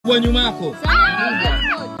Just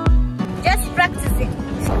practicing.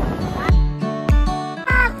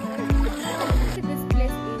 This place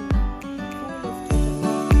is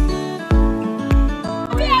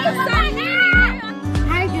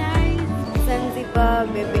Hi guys, Zanzibar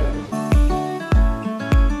baby.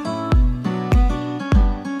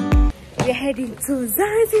 We're heading to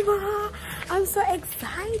Zanzibar. I'm so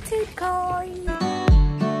excited, guys.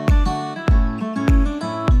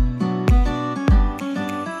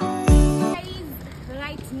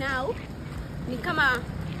 Now ni kama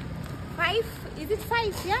 5, is it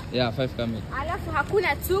 5? Yeah, 5 kamili. Alafu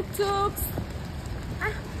hakuna tuk-tuks.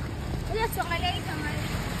 Ile tuangalia hii kama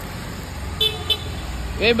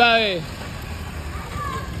bye.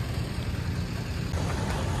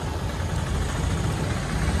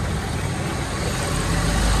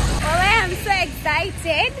 Well, I'm so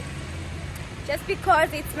excited just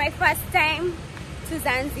because it's my first time to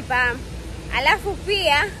Zanzibar. Alafu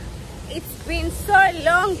pia it's been so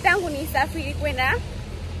long tangu nisafiri kwenda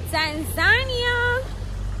Tanzania.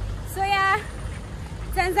 So yeah,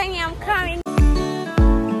 Tanzania I'm coming.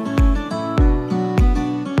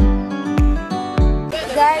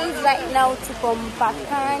 Guys, right now tuko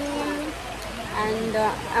mpakani and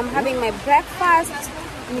I'm having my breakfast.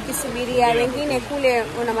 Nikisubiria wengine kule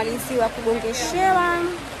unamaliziwa kugongeshewa.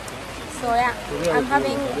 So yeah, I'm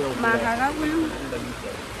having maharagwe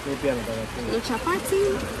na chapati.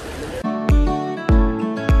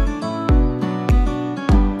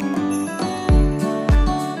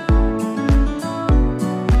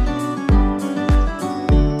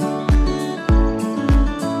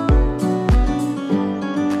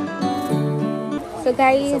 So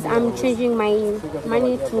guys, I'm changing my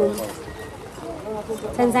money to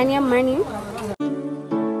Tanzania money.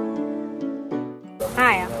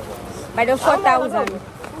 Higher, by the 4,000.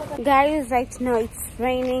 Guys, right now it's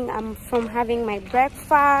raining. I'm from having my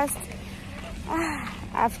breakfast.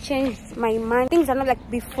 I've changed my money. Things are not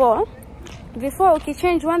like before. Before, if you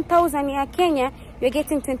change 1,000 ya Kenya, you're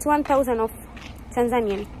getting 21,000 of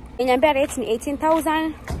Tanzanian. Inyambia rate ni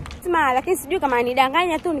 18,000. Sima, lakini sijui kama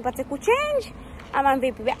nidanganya tu nipate kuchange ama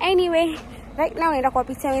vipi. But anyway, right now naenda kwa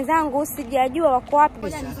picha wenzangu, sijajua wako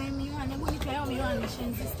wapi.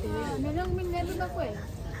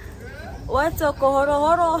 Watu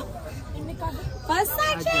kohoro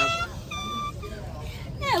pasaje?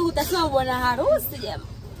 Utasema bwana harusi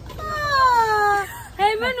jamaa.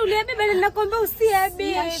 Hey man, uliabeba na nakwambia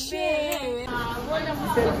usiabebe.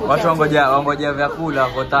 Watu wangoja vyakula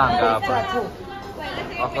wako Tanga hapa.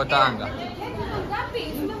 Wako Tanga.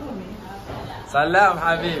 Salam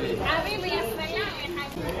habibi.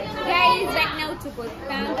 Guys, right now tuko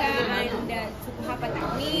Tanga and tuko hapa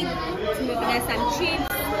Tamil. Tumepiga some chips.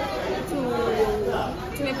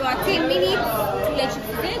 Tumepewa 10 minutes tule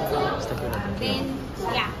chips zetu. Then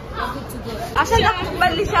yeah, we're good to go. Asha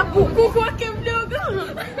kubadilisha kuku kwake mdogo.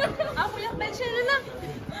 Hapo ya kubadilisha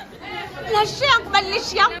na shia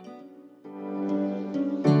kubadilisha.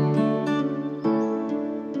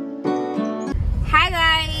 Hi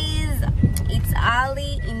guys, it's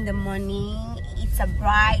early in the morning. It's a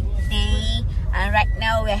bright day and right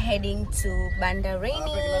now we're heading to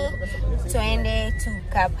Bandarini. Tuende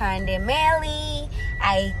tukapande meli.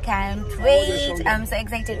 I can't wait. I'm so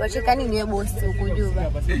excited. I'm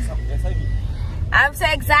so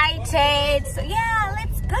excited. So yeah,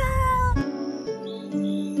 let's go.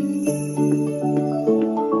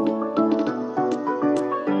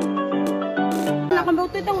 Nakwambia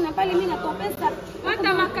uteta unapale mimi natoa pesa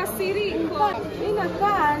hata makasiriko.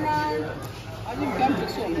 Inakaa na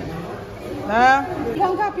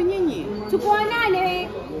ngapi nyinyi? Tuko 8.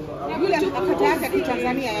 Yule akata yake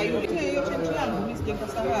Kitanzania ya yule. Hiyo change yangu mimi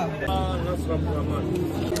sijakasahau.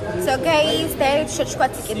 So guys, tayari tushachukua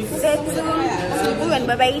tiketi zetu. Huyu ni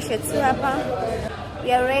baba Aisha tu hapa.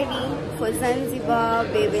 We are ready for Zanzibar,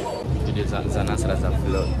 baby. Video za Nasra za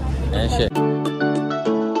vlog.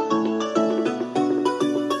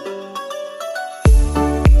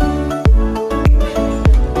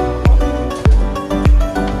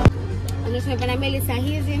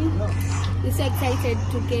 We're so excited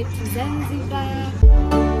to get to Zanzibar.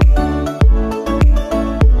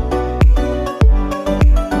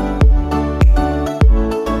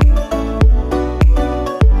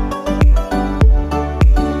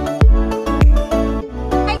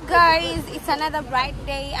 Hi guys, it's another bright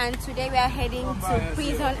day and today we are heading to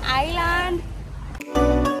Prison Island.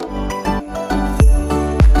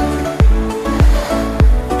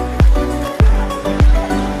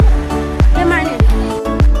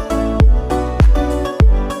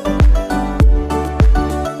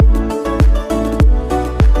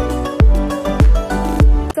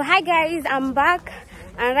 Hi guys, I'm back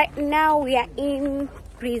And right now we are in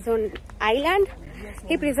Prison Island.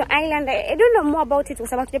 Hii Prison Island, I don't know more about it kwa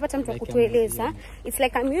sababu tulipata mtu kutueleza. It's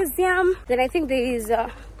like a museum. Then I think there is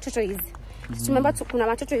tortoise. Tumemba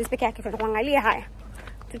kuna tortoise peke yake, tunakuangalia haya.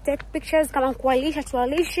 To take pictures kama kuwalisha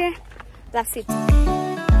tuwalishe. That's it.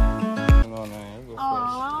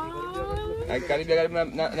 Karibia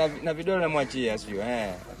na video namwachia sio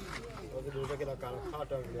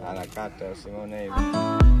anakata usione hivi.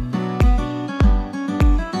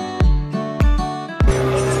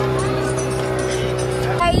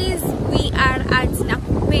 Guys, we are at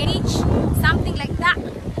Tisnachu beach, something like that,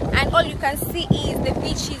 and all you can see is the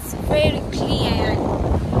beach is very clear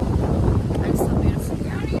and so beautiful.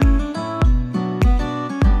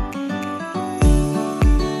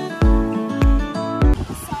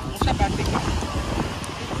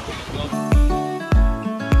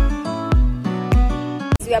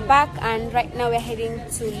 We are back, and right now we're heading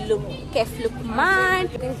to Cafe Lukman.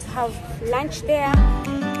 We're going to have lunch there.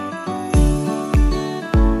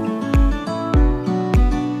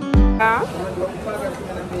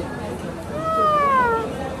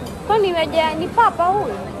 Kwani weja ni papa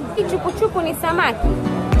huyu? Hii chukuchuku ni samaki.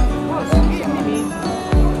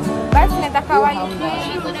 Basi nataka wali.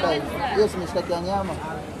 Yes, nimeshtakia nyama.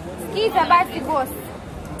 Sikiza basi boss.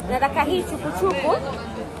 Nataka hii chukuchuku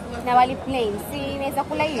na wali plain. Si naweza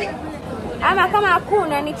kula hiyo? Ama kama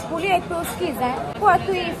hakuna nichukulie tu, sikiza. Kwa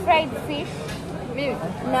tu hii fried fish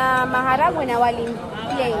na maharagwe na wali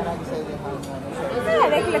plain.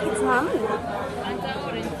 Sasa kila kitu hamna.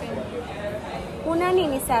 Kuna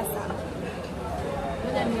nini sasa?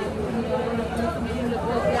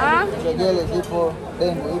 Jegele zipo,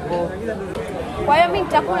 dengu ipo. Kwa hiyo mimi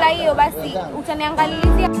nitakula hiyo, basi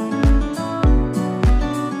utaniangalizia.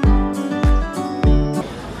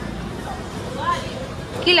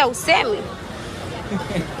 Kila usemi.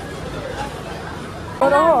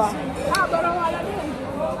 Boroa.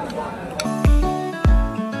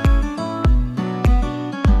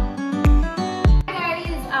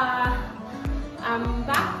 I'm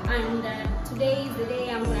back, and today is the day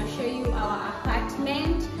I'm going to show you our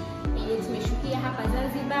apartment. Tumeshukia hapa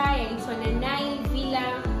Zanzibar, yaitwa Nanai Villa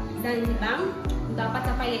Zanzibar.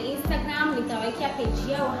 Mtapata pale Instagram, nitawekea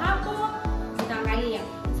page yao hapo, mtaangalia.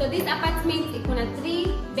 So this apartment iko na 3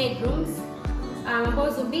 bedrooms.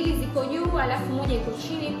 Ambazo 2 ziko juu, alafu moja iko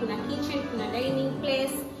chini. Kuna kitchen, kuna dining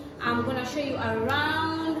place. I'm going to show you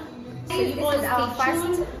around. So this is our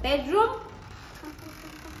first bedroom.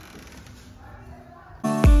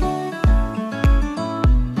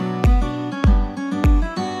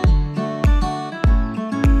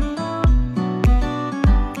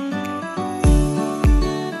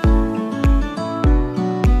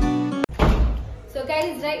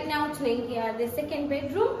 Right now tunaingia the second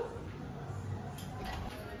bedroom.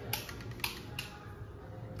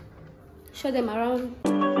 Show them around.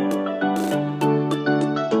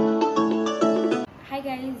 Hi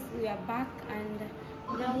guys, we are back, and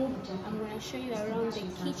now I'm going to show you around the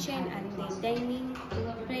kitchen and the dining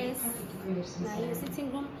place. Na hiyo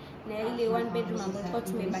sitting room na ile 1 bedroom ambayo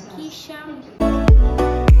tumebakisha.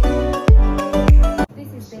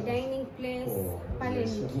 This is the dining place. Pale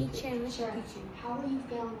ni kitchen. How are you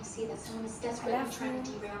failing to see that someone is desperately trying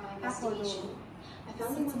to derail my investigation? I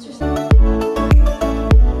found the monsters.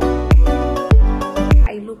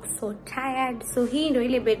 I look so tired. So hii ndio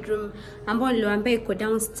ile bedroom ambayo niliwaambia iko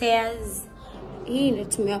downstairs. Hii ndio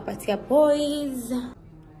tumewapatia boys.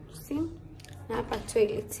 See? Na hapa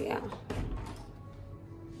toilet yao.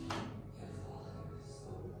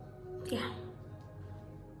 Yeah.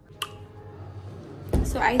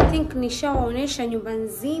 So I think nishawaonesha nyumba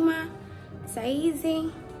nzima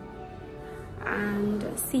saizi, and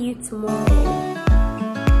see you tomorrow.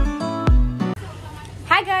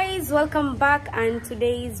 Hi guys, welcome back, and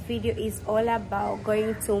today's video is all about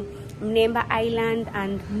going to Mnemba Island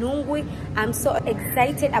and Nungwi. I'm so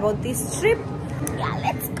excited about this trip. Yeah,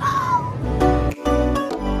 let's go.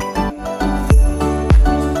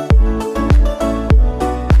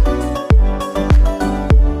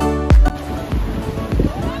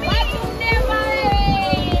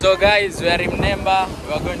 So guys, we are in Mnemba.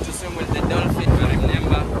 We are going to swim with the dolphins. We are in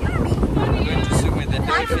Mnemba. We are going to swim with the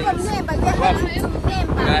dolphins.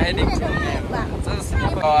 We are heading to Mnemba.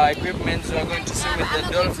 So our equipment, we are going to swim with the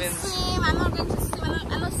dolphins. I'm not going to swim.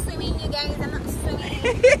 I'm not swimming, you guys. I'm not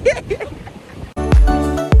swimming.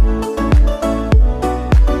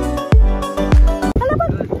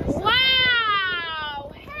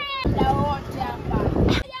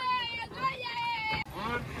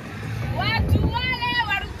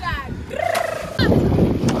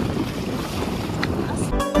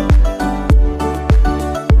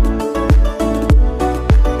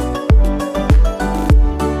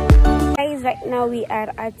 now we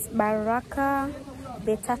are at Baraka,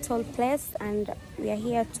 the turtle place, and we are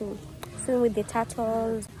here to swim with the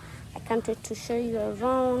turtles. I can't wait to show you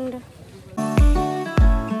around.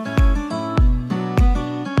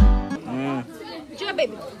 Njoo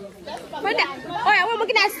baby. Kwenda. Oya, wewe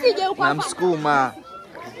mwingine asije huko hapa. Namsukuma.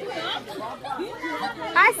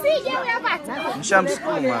 Asije huyo hapa.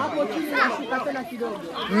 Nishamsukuma.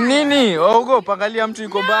 Nini? Ogopa, angalia mtu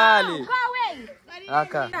yuko mbali.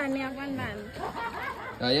 Aka. Nani hapa ndani?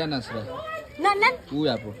 Haya Nasra. Nani?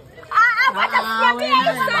 Huyu hapo. Hata sijapiga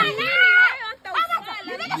sana.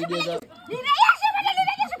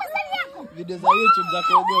 Video za YouTube za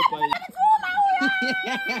kuogopa hii.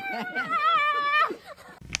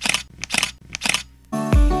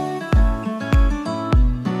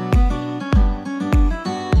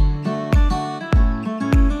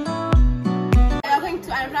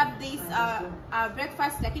 Wrap this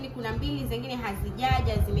breakfast, lakini kuna mbili zingine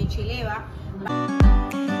hazijaja, zimechelewa.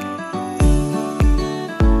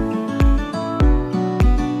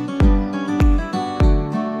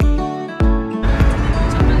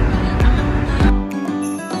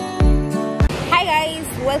 Hi guys,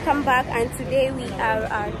 welcome back, and today we are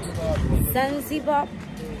at Zanzibar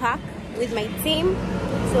Park with my team.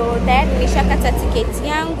 So tayari nimeshakata tiketi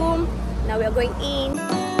yangu. Now we are going in.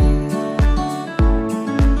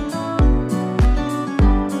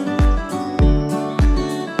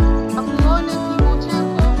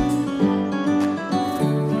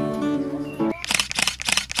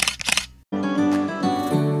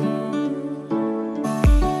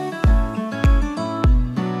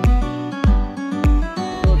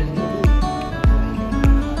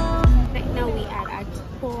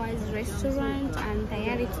 Restaurant, and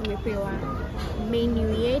tayari tumepewa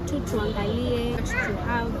menu yetu tuangalie to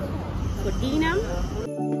have for dinner.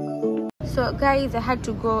 So guys, I had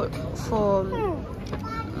to go for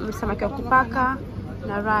samaki wa kupaka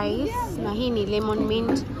na rice, na hii ni lemon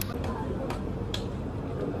mint.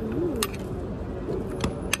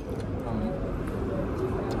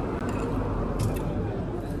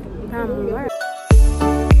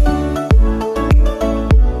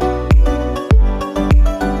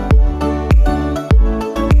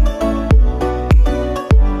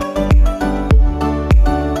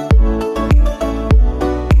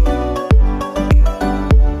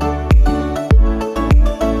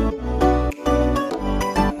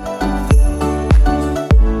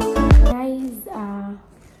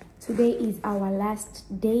 Today is our last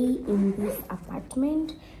day in this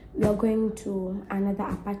apartment. We are going to another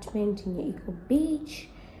apartment in Eco Beach.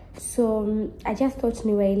 So I just thought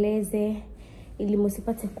niwaeleze ili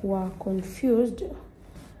musipate kuwa confused.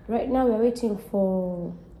 Right now we are waiting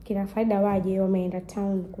for kina Faida waje, wameenda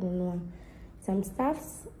town kununua some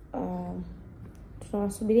stuffs.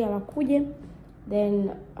 Tunawasubiria wakuje,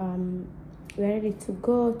 then we are ready to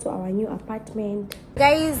go to our new apartment.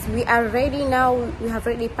 Guys, we are ready now. We have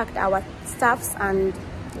already packed our stuffs, and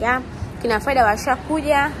yeah, kina Faida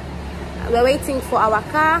washakuja. We are waiting for our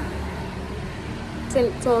car.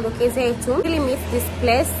 Tuondokeze tu. Really miss this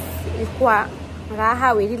place. Ilikuwa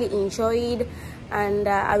raha. We really enjoyed, and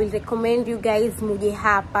I will recommend you guys muje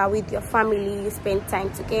hapa with your family. You spend time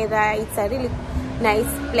together. It's a really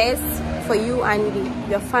nice place for you and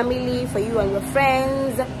your family, for you and your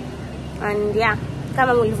friends. And yeah,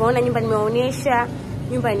 kama mlivyoona nyumba nimeonyesha,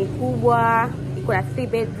 nyumba ni kubwa, iko na 3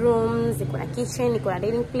 bedrooms, iko na kitchen, iko na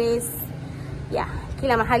dining place. Yeah,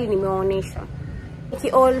 kila mahali nimeonyesha. Thank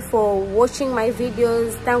you all for watching my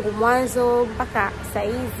videos tangu mwanzo mpaka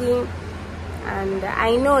saizi. And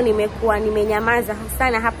I know nimekuwa nimenyamaza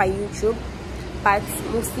sana hapa YouTube, but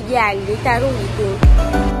msijali, nitarudi tu.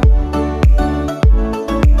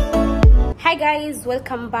 Hi guys,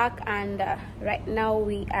 welcome back, and right now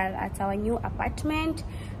we are at our new apartment,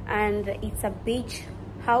 and it's a beach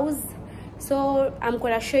house. So I'm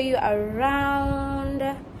gonna show you around,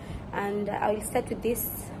 and I will start with this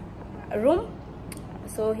room.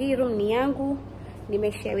 So hii room ni yangu,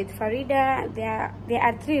 nimeshare with Farida. There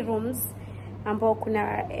are 3 rooms ambao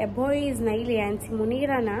kuna boys na ile ya Auntie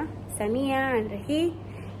Munira na Sania, and hii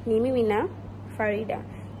ni mimi na Farida.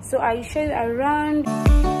 So I'll show you around.